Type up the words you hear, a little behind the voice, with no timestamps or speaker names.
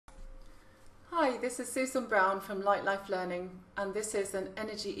Hi, this is Susan Brown from Light Life Learning, and this is an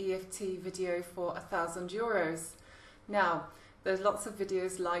energy EFT video for €1,000. Now, there's lots of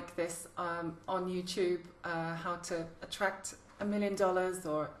videos like this on YouTube, how to attract $1 million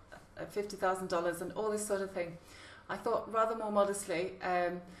or $50,000 and all this sort of thing. I thought rather more modestly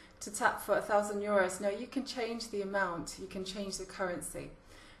to tap for €1,000. Now, you can change the amount, you can change the currency,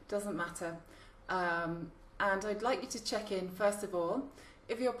 doesn't matter. And I'd like you to check in first of all.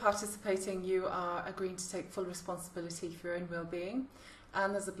 If you're participating, you are agreeing to take full responsibility for your own well-being,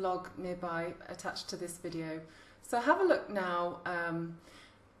 and there's a blog nearby attached to this video. So have a look now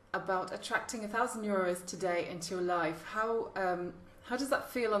about attracting €1,000 today into your life. How does that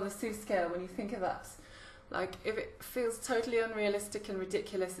feel on the Sue scale when you think of that? Like, if it feels totally unrealistic and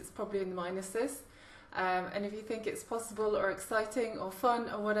ridiculous, it's probably in the minuses. And if you think it's possible or exciting or fun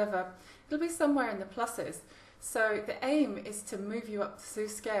or whatever, it'll be somewhere in the pluses. So the aim is to move you up the Sue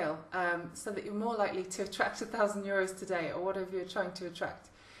scale so that you're more likely to attract €1,000 today or whatever you're trying to attract.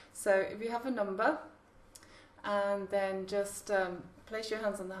 So if you have a number, and then just place your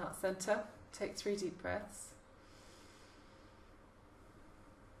hands on the heart center, take 3 deep breaths.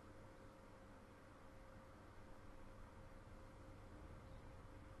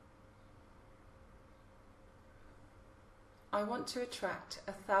 I want to attract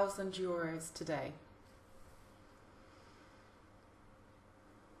 €1,000 today.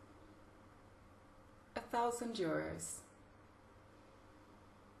 €1,000,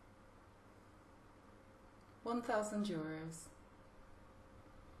 €1,000.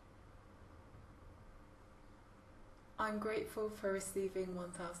 I'm grateful for receiving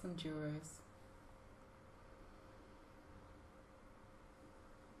 €1,000.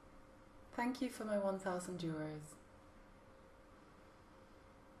 Thank you for my €1,000.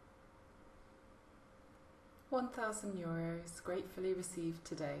 €1,000 gratefully received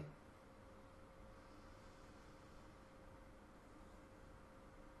today.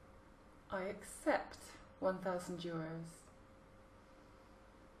 I accept €1,000.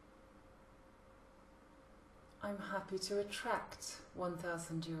 I'm happy to attract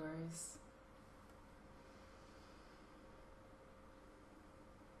 €1,000.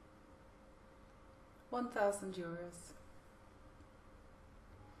 €1,000.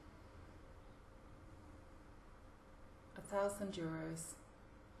 €1,000.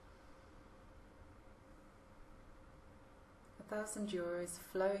 €1,000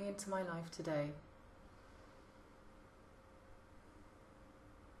 flowing into my life today.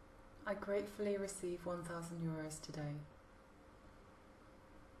 I gratefully receive €1,000 today.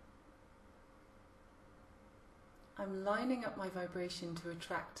 I'm lining up my vibration to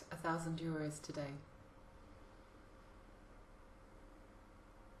attract €1,000 today.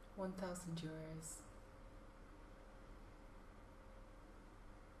 €1,000.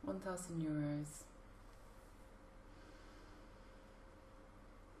 €1,000.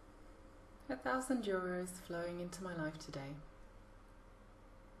 €1,000 flowing into my life today.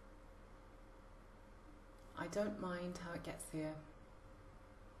 I don't mind how it gets here.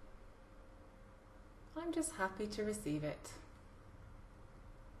 I'm just happy to receive it.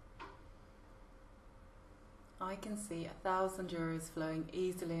 I can see €1,000 flowing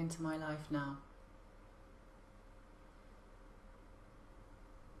easily into my life now.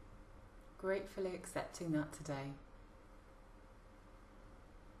 Gratefully accepting that today.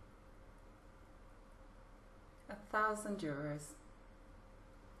 €1,000.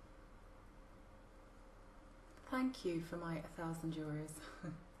 Thank you for my €1,000.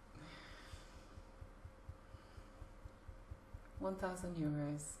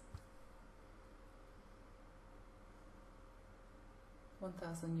 €1,000.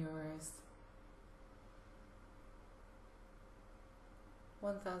 €1,000.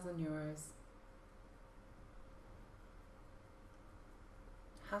 €1,000.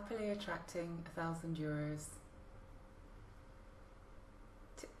 Happily attracting €1,000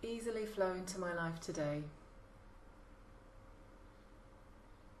 to easily flow into my life today.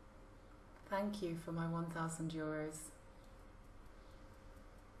 Thank you for my €1,000.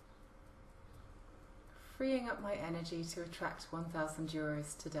 Freeing up my energy to attract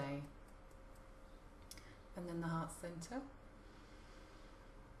 €1,000 today. And then the heart center.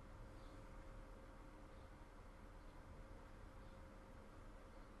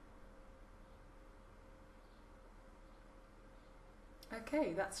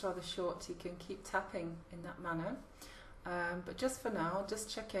 Okay, that's rather short. You can keep tapping in that manner. But just for now, just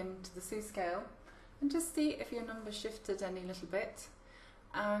check in to the Sue scale and just see if your number shifted any little bit.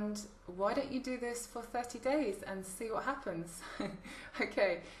 And why don't you do this for 30 days and see what happens?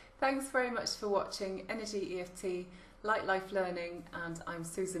 Okay, thanks very much for watching Energy EFT, Light Life Learning, and I'm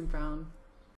Susan Brown.